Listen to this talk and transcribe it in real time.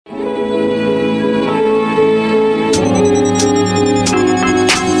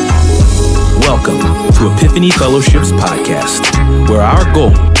Epiphany Fellowship's podcast, where our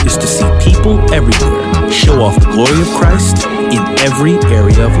goal is to see people everywhere show off the glory of Christ in every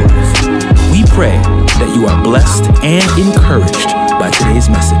area of life. We pray that you are blessed and encouraged by today's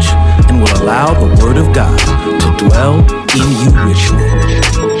message and will allow the Word of God to dwell in you richly.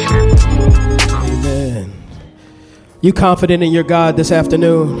 Amen. You confident in your God this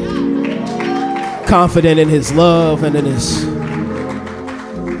afternoon? Confident in His love and in His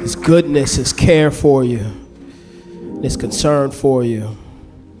goodness, His care for you, His concern for you.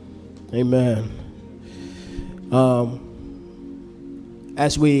 Amen.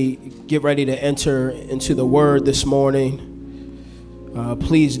 As we get ready to enter into the Word this morning,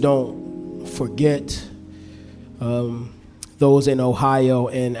 please don't forget those in Ohio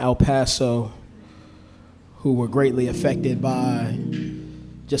and El Paso who were greatly affected by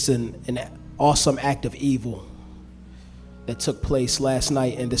just an awesome act of evil that took place last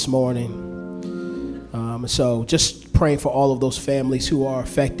night and this morning. So just praying for all of those families who are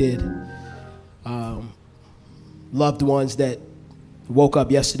affected, loved ones that woke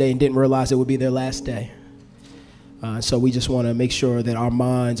up yesterday and didn't realize it would be their last day. So we just want to make sure that our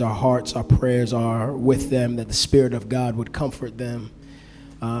minds, our hearts, our prayers are with them, that the Spirit of God would comfort them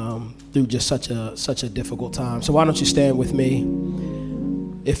through just such a difficult time. So why don't you stand with me,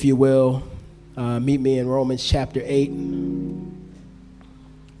 if you will. Meet me in Romans chapter 8,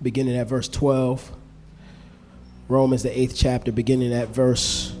 beginning at verse 12. Romans, the 8th chapter, beginning at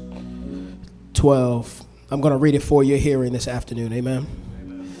verse 12. I'm going to read it for your hearing this afternoon. Amen.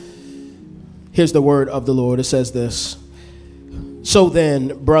 Here's the word of the Lord. It says this: So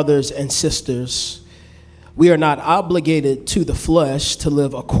then, brothers and sisters, we are not obligated to the flesh to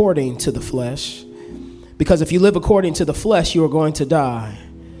live according to the flesh, because if you live according to the flesh, you are going to die.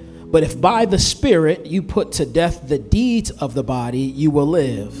 But if by the Spirit you put to death the deeds of the body, you will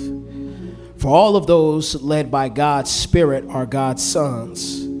live. For all of those led by God's Spirit are God's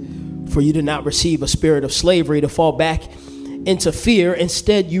sons. For you did not receive a spirit of slavery to fall back into fear.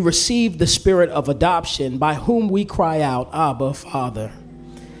 Instead, you received the spirit of adoption, by whom we cry out, Abba, Father.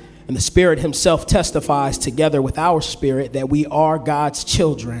 And the Spirit himself testifies together with our spirit that we are God's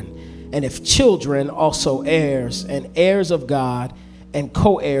children. And if children, also heirs, and heirs of God, and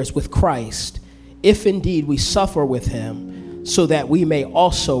co-heirs with Christ, if indeed we suffer with him, so that we may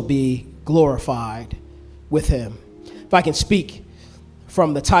also be glorified with him. If I can speak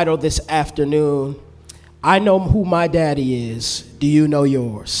from the title this afternoon, I know who my daddy is. Do you know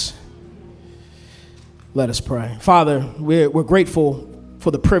yours? Let us pray. Father, we're grateful for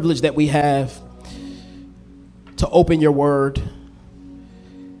the privilege that we have to open your word.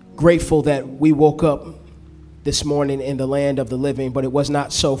 Grateful that we woke up this morning in the land of the living, but it was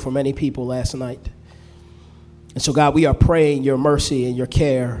not so for many people last night. And so, God, we are praying your mercy and your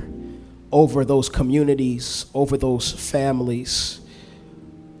care over those communities, over those families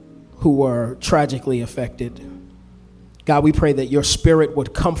who were tragically affected. God, we pray that your Spirit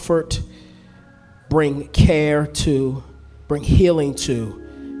would comfort, bring care to, bring healing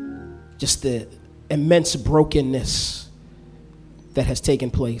to just the immense brokenness that has taken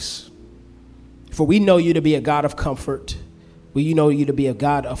place. For we know you to be a God of comfort. We know you to be a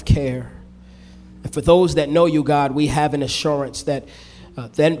God of care. And for those that know you, God, we have an assurance that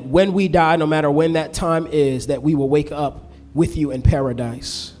then when we die, no matter when that time is, that we will wake up with you in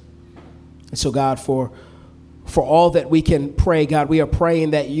paradise. And so, God, for all that we can pray, God, we are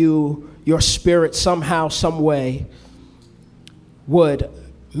praying that your Spirit somehow, some way would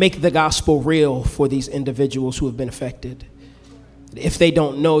make the gospel real for these individuals who have been affected. If they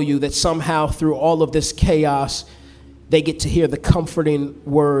don't know you, that somehow through all of this chaos, they get to hear the comforting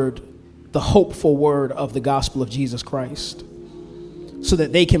word, the hopeful word of the gospel of Jesus Christ, so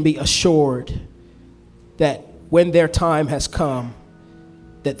that they can be assured that when their time has come,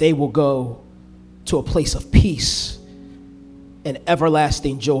 that they will go to a place of peace and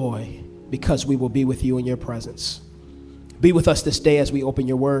everlasting joy, because we will be with you in your presence. Be with us this day as we open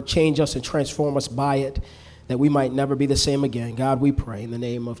your word. Change us and transform us by it, that we might never be the same again. God, we pray in the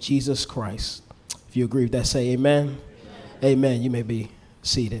name of Jesus Christ. If you agree with that, say amen. Amen. You may be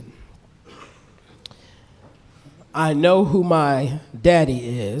seated. I know who my daddy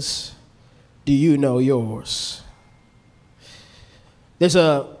is. Do you know yours? There's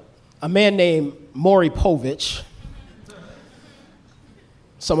a man named Maury Povich.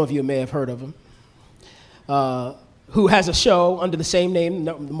 Some of you may have heard of him. Who has a show under the same name,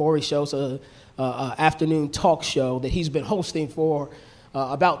 the Maury Show. So afternoon talk show that he's been hosting for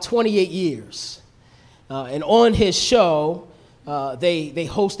about 28 years. And on his show, they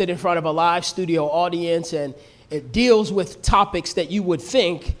host it in front of a live studio audience, and it deals with topics that you would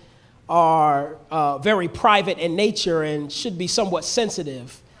think are very private in nature and should be somewhat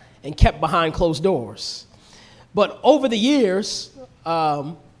sensitive and kept behind closed doors. But over the years,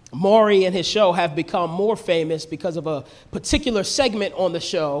 Maury and his show have become more famous because of a particular segment on the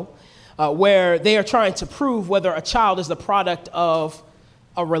show where they are trying to prove whether a child is the product of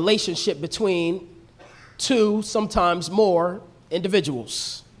a relationship between two, sometimes more,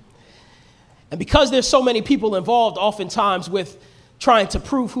 individuals. And because there's so many people involved oftentimes with trying to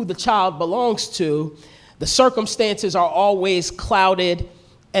prove who the child belongs to, the circumstances are always clouded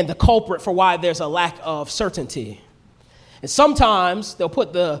and the culprit for why there's a lack of certainty. And sometimes they'll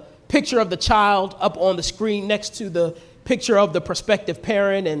put the picture of the child up on the screen next to the picture of the prospective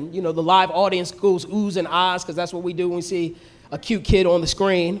parent, and the live audience goes oohs and ahs because that's what we do when we see a cute kid on the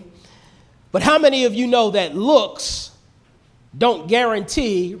screen. But how many of you know that looks don't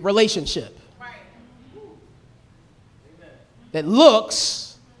guarantee relationship? That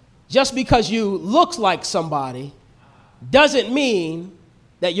looks, just because you look like somebody, doesn't mean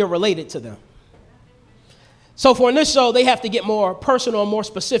that you're related to them. So for in this show, they have to get more personal and more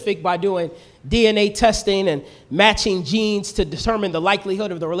specific by doing DNA testing and matching genes to determine the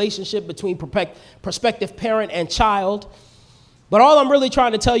likelihood of the relationship between prospective parent and child. But all I'm really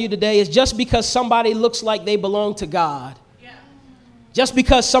trying to tell you today is just because somebody looks like they belong to God, just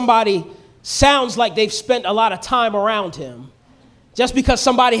because somebody sounds like they've spent a lot of time around him, just because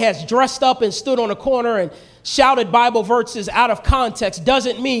somebody has dressed up and stood on a corner and shouted Bible verses out of context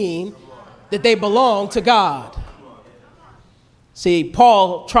doesn't mean that they belong to God. See,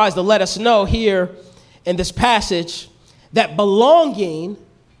 Paul tries to let us know here in this passage that belonging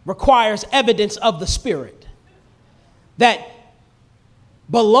requires evidence of the Spirit. That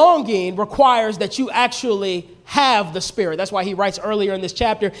belonging requires that you actually have the Spirit. That's why he writes earlier in this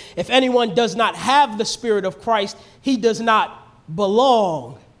chapter, if anyone does not have the Spirit of Christ, he does not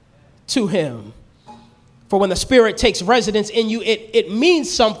belong to him. For when the Spirit takes residence in you, it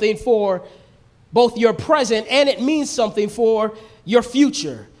means something for both your present and it means something for your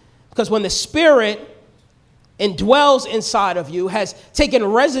future. Because when the Spirit indwells inside of you, has taken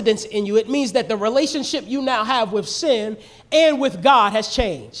residence in you, it means that the relationship you now have with sin and with God has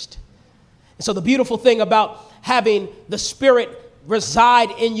changed. And so the beautiful thing about having the Spirit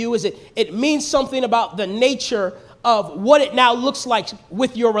reside in you is it means something about the nature of what it now looks like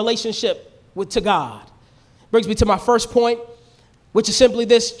with your relationship to God. Brings me to my first point, which is simply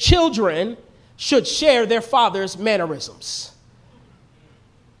this: children should share their father's mannerisms.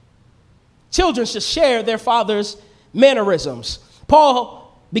 Children should share their father's mannerisms.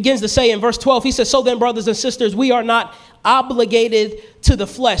 Paul begins to say in verse 12, he says, so then, brothers and sisters, we are not obligated to the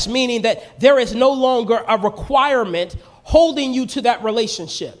flesh, meaning that there is no longer a requirement holding you to that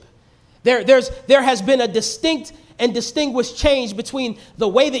relationship. There has been a distinct and distinguished change between the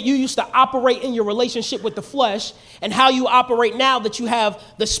way that you used to operate in your relationship with the flesh and how you operate now that you have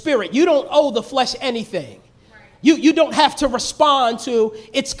the Spirit. You don't owe the flesh anything. You don't have to respond to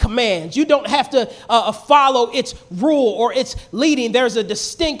its commands. You don't have to follow its rule or its leading. There's a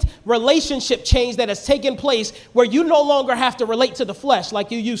distinct relationship change that has taken place where you no longer have to relate to the flesh like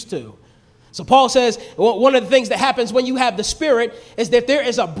you used to. So Paul says one of the things that happens when you have the Spirit is that there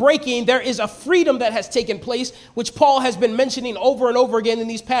is a breaking, there is a freedom that has taken place, which Paul has been mentioning over and over again in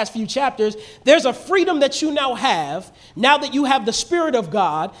these past few chapters. There's a freedom that you now have, now that you have the Spirit of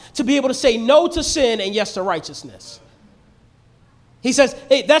God, to be able to say no to sin and yes to righteousness. He says,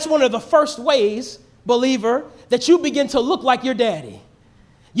 hey, that's one of the first ways, believer, that you begin to look like your daddy.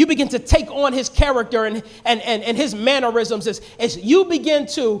 You begin to take on his character and his mannerisms as you begin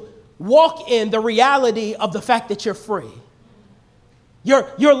to walk in the reality of the fact that you're free.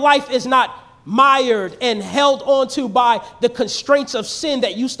 Your life is not mired and held onto by the constraints of sin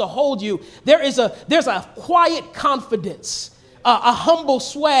that used to hold you. There's a quiet confidence, a humble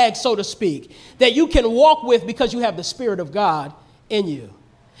swag, so to speak, that you can walk with because you have the Spirit of God in you.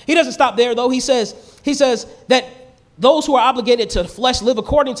 He doesn't stop there, though. He says that those who are obligated to the flesh live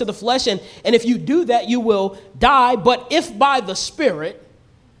according to the flesh, and if you do that, you will die. But if by the Spirit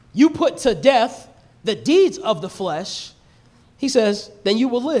you put to death the deeds of the flesh, he says, then you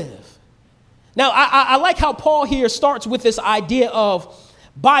will live. Now, I like how Paul here starts with this idea of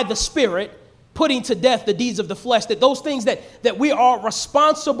by the Spirit putting to death the deeds of the flesh, that those things that we are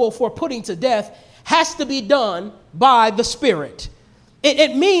responsible for putting to death has to be done by the Spirit.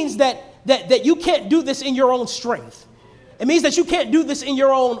 It means that you can't do this in your own strength. It means that you can't do this in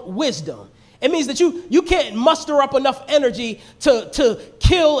your own wisdom. It means that you can't muster up enough energy to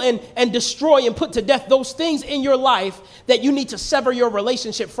kill and destroy and put to death those things in your life that you need to sever your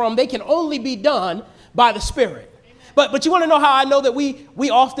relationship from. They can only be done by the Spirit. But you want to know how I know that we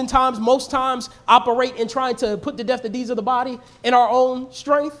oftentimes, most times, operate in trying to put to death the deeds of the body in our own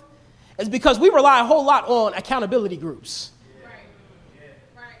strength? It's because we rely a whole lot on accountability groups.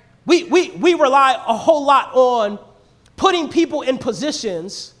 We rely a whole lot on putting people in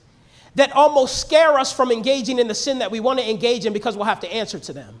positions that almost scare us from engaging in the sin that we want to engage in because we'll have to answer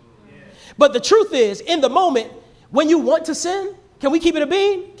to them. But the truth is, in the moment, when you want to sin, can we keep it a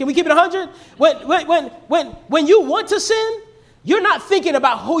bean? Can we keep it 100? When you want to sin, you're not thinking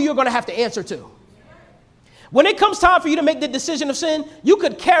about who you're going to have to answer to. When it comes time for you to make the decision of sin, you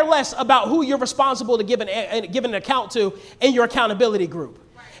could care less about who you're responsible to give an account to in your accountability group.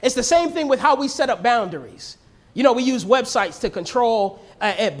 It's the same thing with how we set up boundaries. You know, we use websites to control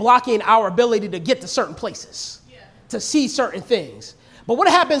blocking our ability to get to certain places, to see certain things. But what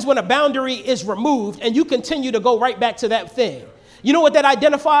happens when a boundary is removed and you continue to go right back to that thing? You know what that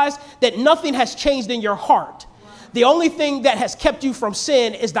identifies? That nothing has changed in your heart. The only thing that has kept you from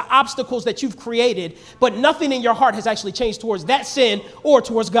sin is the obstacles that you've created, but nothing in your heart has actually changed towards that sin or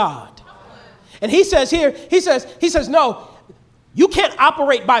towards God. And he says here, he says, no, you can't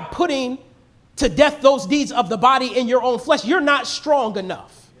operate by putting to death those deeds of the body in your own flesh. You're not strong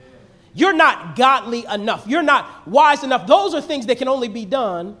enough. You're not godly enough. You're not wise enough. Those are things that can only be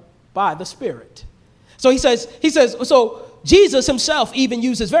done by the Spirit. So he says, so Jesus himself even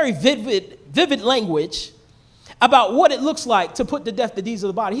uses very vivid language about what it looks like to put to death the deeds of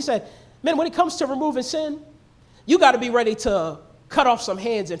the body. He said, man, when it comes to removing sin, you got to be ready to cut off some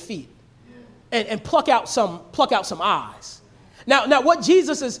hands and feet and pluck out some eyes. Now what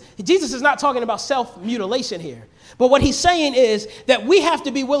Jesus is not talking about self-mutilation here. But what he's saying is that we have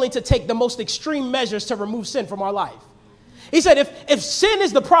to be willing to take the most extreme measures to remove sin from our life. He said, if sin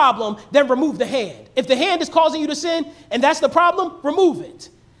is the problem, then remove the hand. If the hand is causing you to sin and that's the problem, remove it.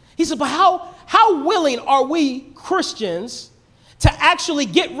 He said, but how willing are we Christians to actually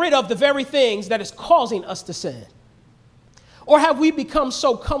get rid of the very things that is causing us to sin? Or have we become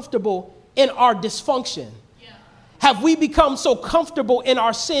so comfortable in our dysfunction? Have we become so comfortable in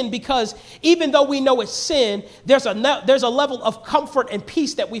our sin because even though we know it's sin, there's a level of comfort and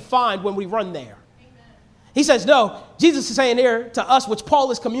peace that we find when we run there? He says, no, Jesus is saying here to us, which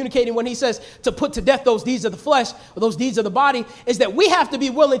Paul is communicating when he says to put to death those deeds of the flesh, or those deeds of the body, is that we have to be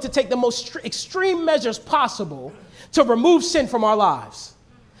willing to take the most extreme measures possible to remove sin from our lives.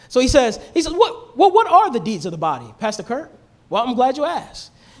 So he says, what are the deeds of the body, Pastor Kurt? Well, I'm glad you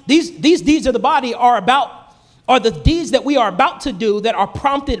asked. These deeds of the body are the deeds that we are about to do that are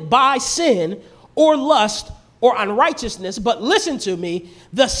prompted by sin or lust or unrighteousness. But listen to me,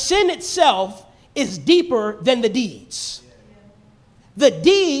 the sin itself is deeper than the deeds. The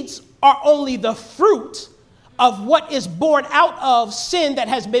deeds are only the fruit of what is born out of sin that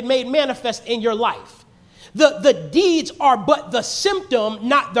has been made manifest in your life. The deeds are but the symptom,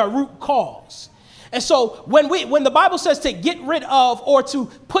 not the root cause. And so when the Bible says to get rid of or to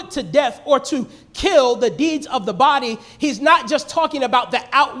put to death or to kill the deeds of the body, he's not just talking about the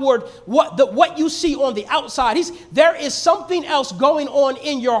outward, what you see on the outside. There is something else going on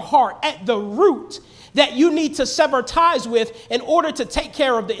in your heart at the root that you need to sever ties with in order to take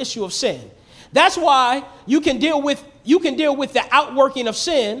care of the issue of sin. That's why you can deal with the outworking of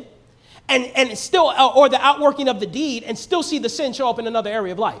sin and still, or the outworking of the deed, and still see the sin show up in another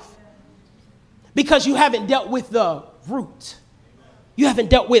area of life. Because you haven't dealt with the root. You haven't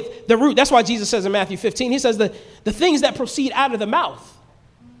dealt with the root. That's why Jesus says in Matthew 15, he says the things that proceed out of the mouth,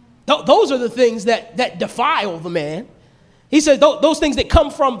 those are the things that defile the man. He says those things that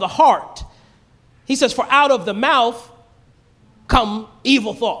come from the heart. He says, for out of the mouth come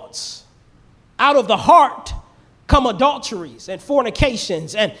evil thoughts. Out of the heart come adulteries and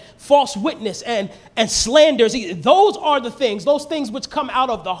fornications and false witness and slanders. Those are the things, those things which come out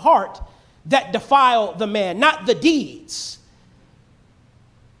of the heart that defile the man, not the deeds.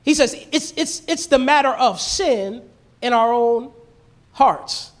 He says it's the matter of sin in our own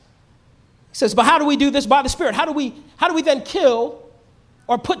hearts. He says, but how do we do this? By the Spirit. How do we then kill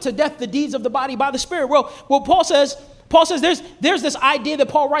or put to death the deeds of the body by the Spirit? Well, Paul says there's this idea that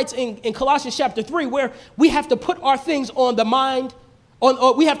Paul writes in Colossians chapter 3 where we have to put our things on the mind.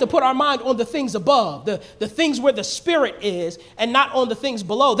 We have to put our mind on the things above, the things where the Spirit is, and not on the things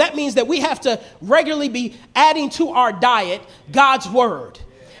below. That means that we have to regularly be adding to our diet God's word.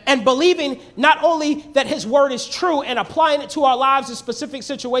 And believing not only that his word is true and applying it to our lives in specific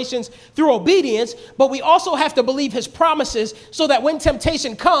situations through obedience, but we also have to believe his promises so that when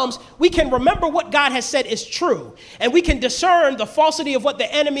temptation comes, we can remember what God has said is true. And we can discern the falsity of what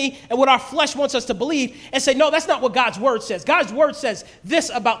the enemy and what our flesh wants us to believe and say, no, that's not what God's word says. God's word says this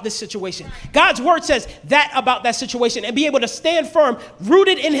about this situation. God's word says that about that situation, and be able to stand firm,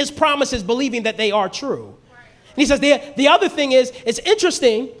 rooted in his promises, believing that they are true. And he says the other thing is, it's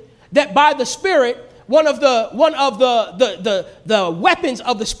interesting that by the Spirit, one of the weapons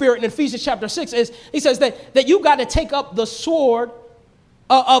of the Spirit in Ephesians chapter 6 is, he says that you got to take up the sword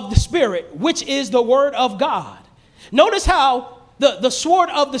of the Spirit, which is the word of God. Notice how the sword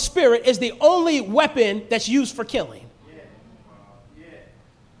of the Spirit is the only weapon that's used for killing.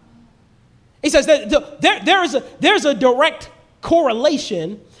 He says that there's a direct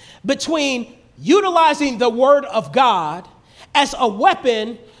correlation between utilizing the word of God as a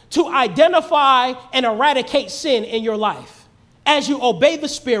weapon to identify and eradicate sin in your life as you obey the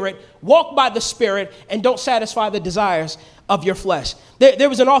Spirit, walk by the Spirit, and don't satisfy the desires of your flesh. There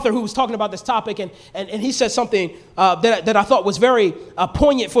was an author who was talking about this topic, and he said something that I thought was very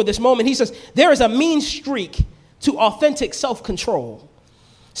poignant for this moment. He says, there is a mean streak to authentic self-control.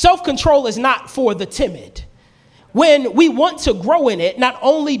 Self-control is not for the timid. When we want to grow in it, not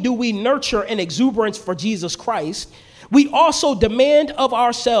only do we nurture an exuberance for Jesus Christ, we also demand of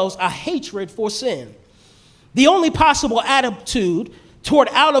ourselves a hatred for sin. The only possible attitude toward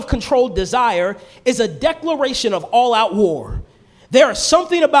out-of-control desire is a declaration of all-out war. There is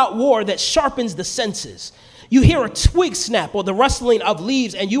something about war that sharpens the senses. You hear a twig snap or the rustling of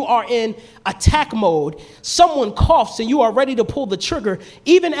leaves and you are in attack mode. Someone coughs and you are ready to pull the trigger.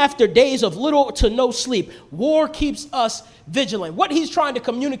 Even after days of little to no sleep, war keeps us vigilant. What he's trying to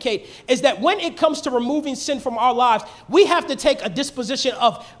communicate is that when it comes to removing sin from our lives, we have to take a disposition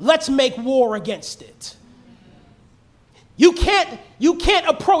of let's make war against it. You can't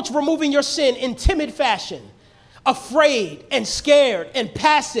approach removing your sin in timid fashion, afraid and scared and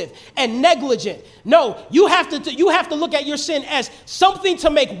passive and negligent. No, you have to look at your sin as something to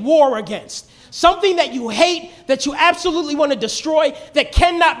make war against, something that you hate, that you absolutely want to destroy, that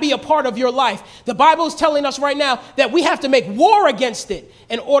cannot be a part of your life. The Bible is telling us right now that we have to make war against it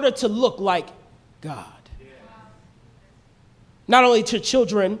in order to look like God. Not only do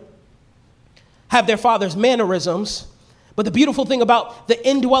children have their father's mannerisms, but the beautiful thing about the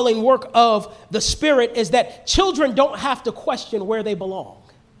indwelling work of the Spirit is that children don't have to question where they belong.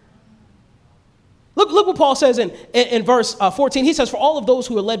 Look what Paul says in verse 14. He says, for all of those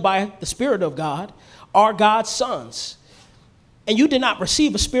who are led by the Spirit of God are God's sons. And you did not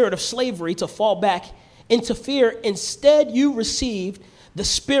receive a spirit of slavery to fall back into fear. Instead, you received the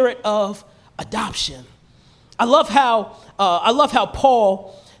spirit of adoption. I love how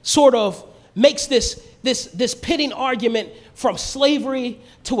Paul sort of makes this pitting argument from slavery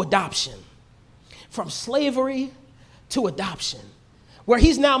to adoption. From slavery to adoption. Where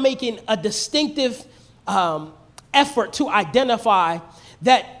he's now making a distinctive effort to identify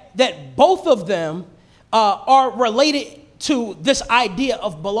that both of them are related to this idea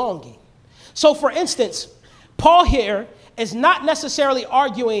of belonging. So for instance, Paul here is not necessarily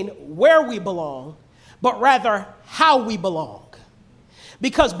arguing where we belong, but rather how we belong.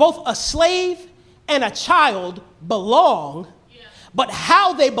 Because both a slave and a child belong, but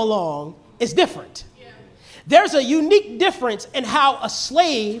how they belong is different. There's a unique difference in how a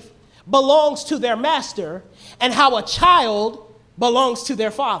slave belongs to their master and how a child belongs to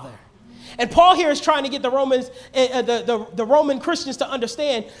their father. And Paul here is trying to get the Roman Christians to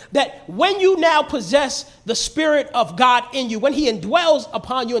understand that when you now possess the Spirit of God in you, when he indwells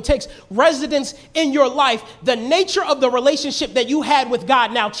upon you and takes residence in your life, the nature of the relationship that you had with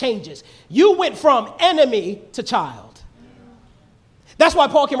God now changes. You went from enemy to child. That's why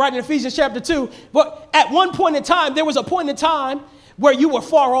Paul can write in Ephesians chapter 2, but at one point in time, there was a point in time where you were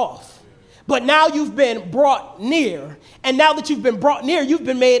far off. But now you've been brought near. And now that you've been brought near, you've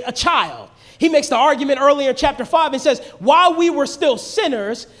been made a child. He makes the argument earlier in chapter 5 and says, while we were still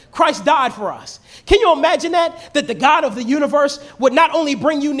sinners, Christ died for us. Can you imagine that? That the God of the universe would not only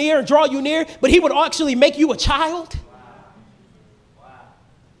bring you near and draw you near, but he would actually make you a child?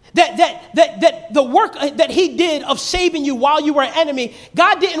 That the work that he did of saving you while you were an enemy,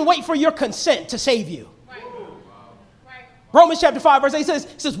 God didn't wait for your consent to save you. Romans chapter 5 verse 8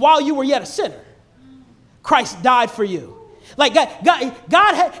 says, while you were yet a sinner, Christ died for you. Like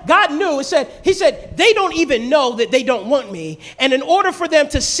God knew, he said, they don't even know that they don't want me. And in order for them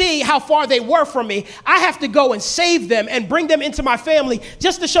to see how far they were from me, I have to go and save them and bring them into my family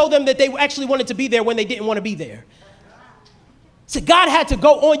just to show them that they actually wanted to be there when they didn't want to be there. So God had to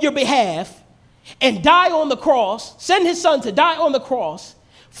go on your behalf and die on the cross, send his son to die on the cross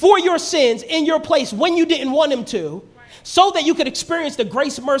for your sins in your place when you didn't want him to, so that you could experience the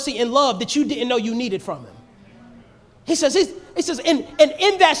grace, mercy, and love that you didn't know you needed from him. He says, and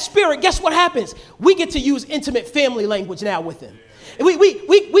in that spirit, guess what happens? We get to use intimate family language now with him.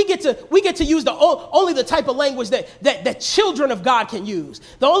 We get to use only the type of language that children of God can use.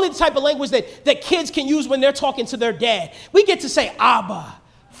 The only type of language that kids can use when they're talking to their dad. We get to say, Abba,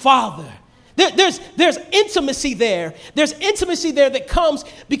 Father. There's intimacy there. There's intimacy there that comes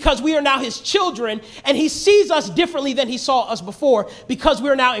because we are now his children, and he sees us differently than he saw us before because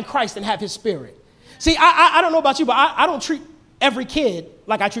we're now in Christ and have his spirit. See, I don't know about you, but I don't treat every kid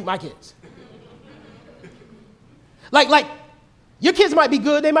like I treat my kids. Like your kids might be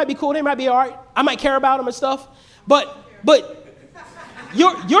good, they might be cool, they might be all right. I might care about them and stuff, but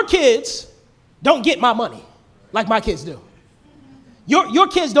your kids don't get my money like my kids do. Your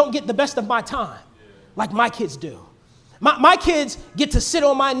kids don't get the best of my time like my kids do. My kids get to sit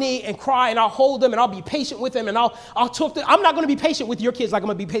on my knee and cry, and I'll hold them, and I'll be patient with them, and I'll talk to them. I'm not going to be patient with your kids like I'm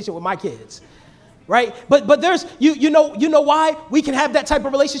going to be patient with my kids, right? But there's, you know why we can have that type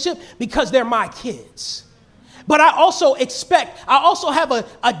of relationship? Because they're my kids. But I also have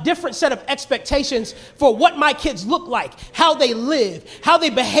a different set of expectations for what my kids look like, how they live, how they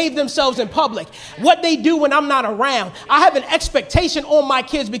behave themselves in public, what they do when I'm not around. I have an expectation on my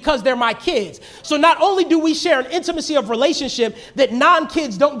kids because they're my kids. So not only do we share an intimacy of relationship that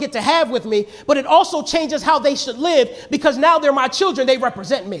non-kids don't get to have with me, but it also changes how they should live because now they're my children, they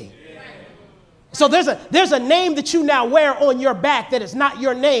represent me. So there's a name that you now wear on your back that is not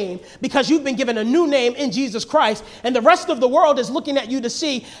your name because you've been given a new name in Jesus Christ, and the rest of the world is looking at you to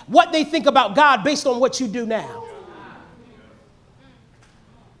see what they think about God based on what you do now.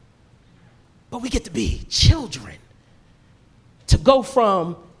 But we get to be children, to go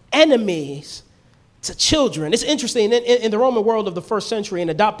from enemies to children. It's interesting, in the Roman world of the first century, an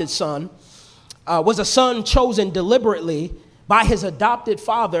adopted son was a son chosen deliberately by his adopted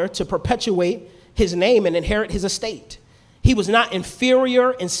father to perpetuate his name and inherit his estate. He was not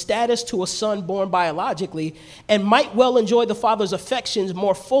inferior in status to a son born biologically and might well enjoy the father's affections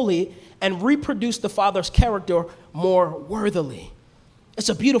more fully and reproduce the father's character more worthily. It's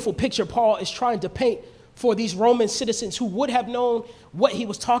a beautiful picture Paul is trying to paint for these Roman citizens who would have known what he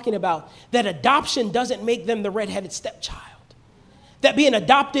was talking about, that adoption doesn't make them the redheaded stepchild, that being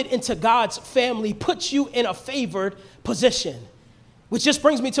adopted into God's family puts you in a favored position. Which just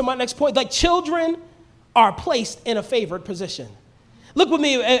brings me to my next point. Like, children are placed in a favored position. Look with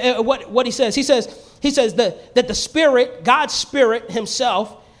me at what he says. He says that the Spirit, God's Spirit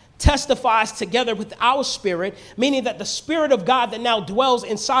himself, testifies together with our spirit, meaning that the Spirit of God that now dwells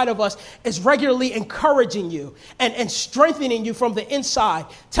inside of us is regularly encouraging you and strengthening you from the inside,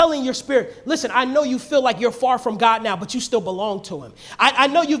 telling your spirit, listen, I know you feel like you're far from God now, but you still belong to him. I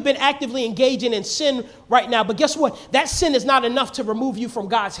know you've been actively engaging in sin right now, but guess what? That sin is not enough to remove you from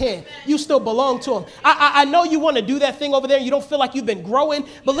God's hand. You still belong to him. I know you want to do that thing over there. You don't feel like you've been growing,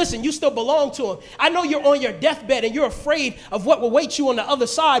 but listen, you still belong to him. I know you're on your deathbed and you're afraid of what will wait you on the other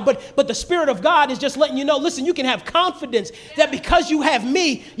side, but the Spirit of God is just letting you know, listen, you can have confidence that because you have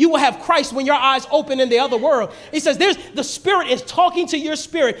me, you will have Christ when your eyes open in the other world. He says the Spirit is talking to your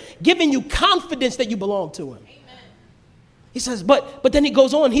spirit, giving you confidence that you belong to him. Amen. He says, but then he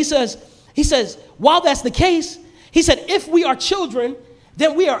goes on, he says, while that's the case, he said, if we are children,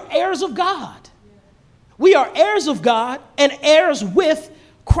 then we are heirs of God. We are heirs of God and heirs with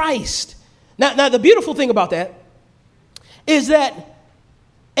Christ. Now the beautiful thing about that is that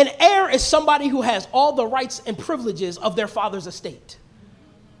an heir is somebody who has all the rights and privileges of their father's estate.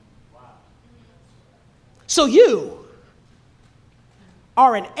 So you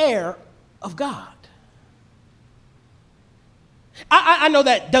are an heir of God. I know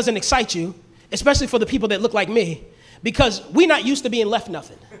that doesn't excite you, especially for the people that look like me, because we're not used to being left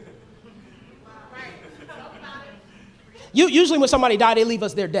nothing. Usually when somebody dies, they leave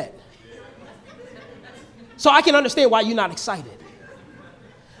us their debt. So I can understand why you're not excited.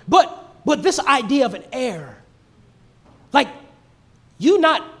 But this idea of an heir, like, you're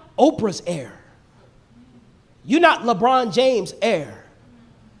not Oprah's heir. You're not LeBron James' heir.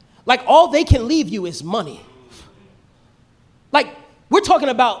 Like, all they can leave you is money. Like, we're talking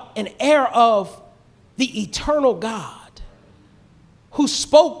about an heir of the eternal God who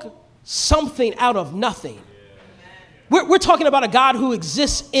spoke something out of nothing. We're talking about a God who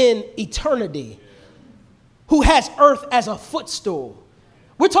exists in eternity, who has earth as a footstool.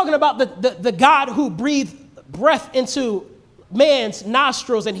 We're talking about the God who breathed breath into man's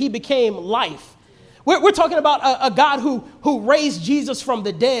nostrils and he became life. We're talking about a God who raised Jesus from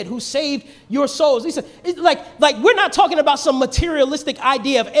the dead, who saved your souls. He said, it's like we're not talking about some materialistic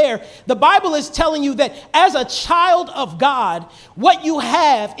idea of air. The Bible is telling you that as a child of God, what you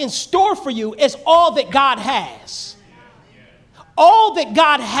have in store for you is all that God has. All that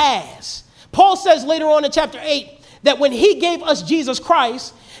God has. Paul says later on in chapter 8 that when he gave us Jesus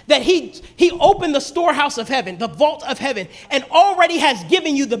Christ, that he opened the storehouse of heaven, the vault of heaven, and already has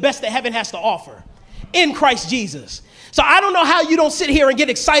given you the best that heaven has to offer in Christ Jesus. So I don't know how you don't sit here and get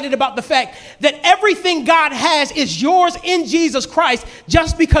excited about the fact that everything God has is yours in Jesus Christ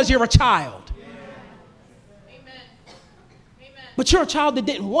just because you're a child. Amen. But you're a child that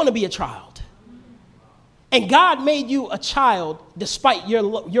didn't want to be a child. And God made you a child despite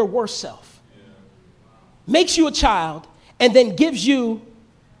your worst self. Makes you a child and then gives you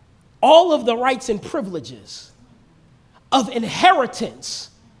all of the rights and privileges of inheritance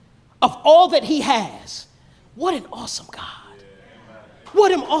of all that he has. What an awesome God.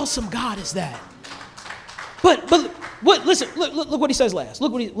 What an awesome God is that. But listen, look what he says last.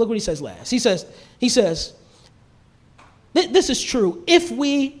 Look what he says last. He says, this is true. If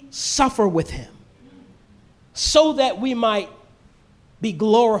we suffer with him, so that we might be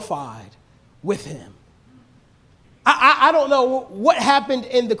glorified with him. I don't know what happened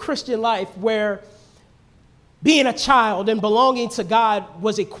in the Christian life where being a child and belonging to God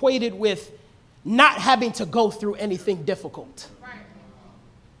was equated with not having to go through anything difficult.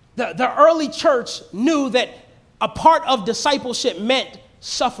 The early church knew that a part of discipleship meant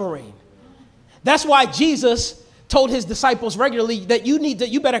suffering. That's why Jesus told his disciples regularly that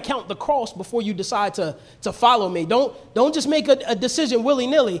you better count the cost before you decide to follow me. Don't just make a decision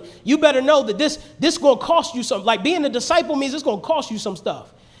willy-nilly. You better know that this going to cost you something. Like being a disciple means it's going to cost you some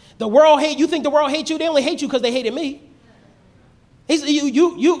stuff. The world you think the world hates you? They only hate you because they hated me. You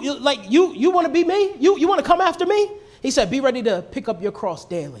want to be me? You want to come after me? He said, be ready to pick up your cross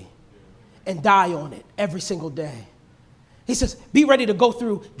daily and die on it every single day. He says, be ready to go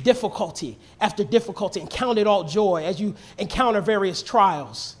through difficulty after difficulty and count it all joy as you encounter various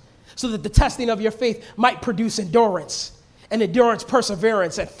trials so that the testing of your faith might produce endurance, and endurance,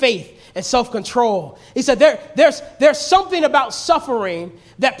 perseverance, and faith, and self-control. He said there's something about suffering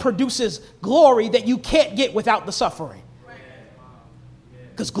that produces glory that you can't get without the suffering.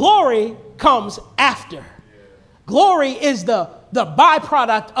 Because glory comes after. Glory is the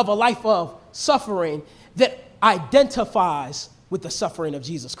byproduct of a life of suffering that identifies with the suffering of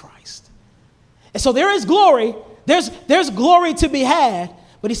Jesus Christ. And so there is glory. There's glory to be had,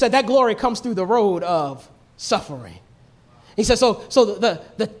 but he said that glory comes through the road of suffering. He said, so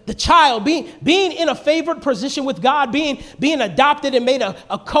the child being in a favored position with God, being adopted and made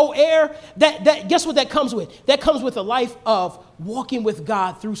a co-heir, that guess what that comes with? That comes with a life of walking with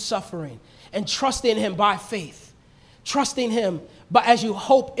God through suffering and trusting him by faith, trusting him. But as you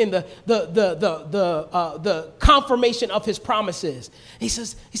hope in the confirmation of his promises, he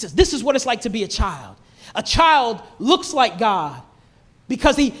says, this is what it's like to be a child. A child looks like God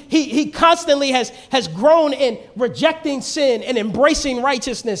because he constantly has grown in rejecting sin and embracing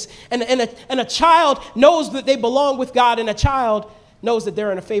righteousness. And a child knows that they belong with God, and a child knows that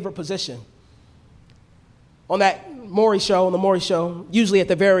they're in a favored position. On the Maury show, usually at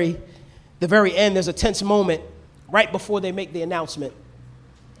the very end, there's a tense moment right before they make the announcement,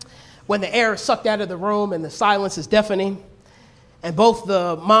 when the air is sucked out of the room and the silence is deafening, and both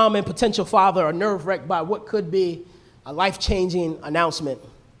the mom and potential father are nerve-wracked by what could be a life-changing announcement.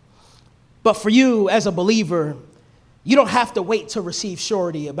 But for you as a believer, you don't have to wait to receive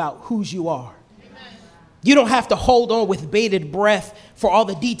surety about whose you are. Amen. You don't have to hold on with bated breath for all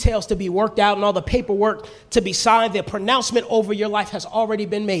the details to be worked out and all the paperwork to be signed. The pronouncement over your life has already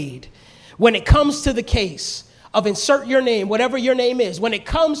been made. When it comes to the case of insert your name, whatever your name is, when it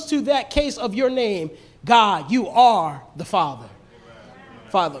comes to that case of your name, God, you are the Father.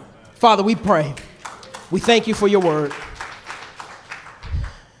 Father, we pray. We thank you for your word.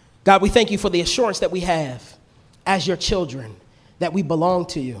 God, we thank you for the assurance that we have as your children, that we belong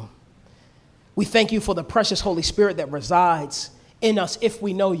to you. We thank you for the precious Holy Spirit that resides in us if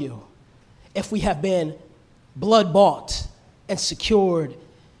we know you, if we have been blood bought and secured.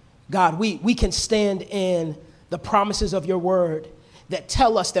 God, we can stand in the promises of your word that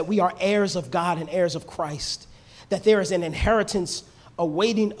tell us that we are heirs of God and heirs of Christ, that there is an inheritance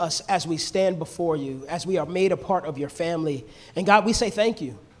awaiting us as we stand before you, as we are made a part of your family. And God, we say thank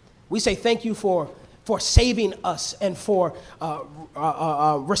you. We say thank you for saving us and for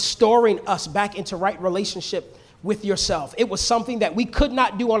restoring us back into right relationship with yourself. It was something that we could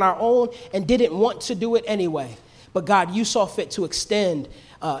not do on our own and didn't want to do it anyway. But God, you saw fit to extend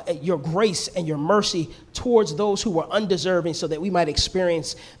your grace and your mercy towards those who were undeserving so that we might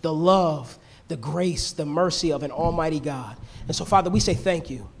experience the love, the grace, the mercy of an almighty God. And so, Father, we say thank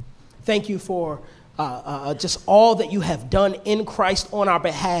you. Thank you for just all that you have done in Christ on our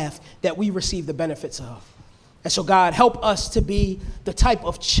behalf that we receive the benefits of. And so, God, help us to be the type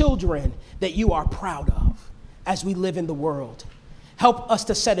of children that you are proud of as we live in the world. Help us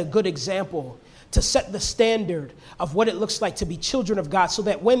to set a good example, to set the standard of what it looks like to be children of God so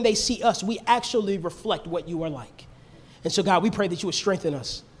that when they see us, we actually reflect what you are like. And so, God, we pray that you would strengthen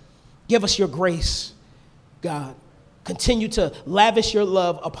us. Give us your grace, God. Continue to lavish your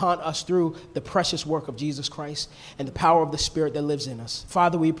love upon us through the precious work of Jesus Christ and the power of the Spirit that lives in us.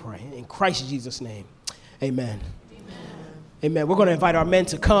 Father, we pray in Christ Jesus' name. Amen. Amen. We're going to invite our men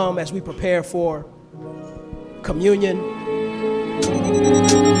to come as we prepare for communion.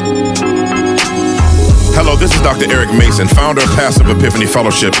 Hello, this is Dr. Eric Mason, founder and pastor of Epiphany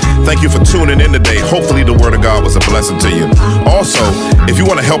Fellowship. Thank you for tuning in today. Hopefully the Word of God was a blessing to you. Also, if you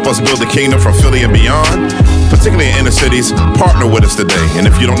want to help us build the kingdom from Philly and beyond, particularly in inner cities, partner with us today. And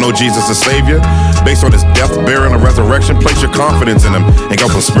if you don't know Jesus as Savior, based on his death, burial, and resurrection, place your confidence in him and go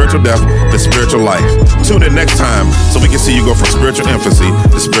from spiritual death to spiritual life. Tune in next time so we can see you go from spiritual infancy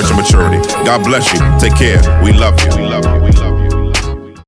to spiritual maturity. God bless you. Take care. We love you. We love you. We love you.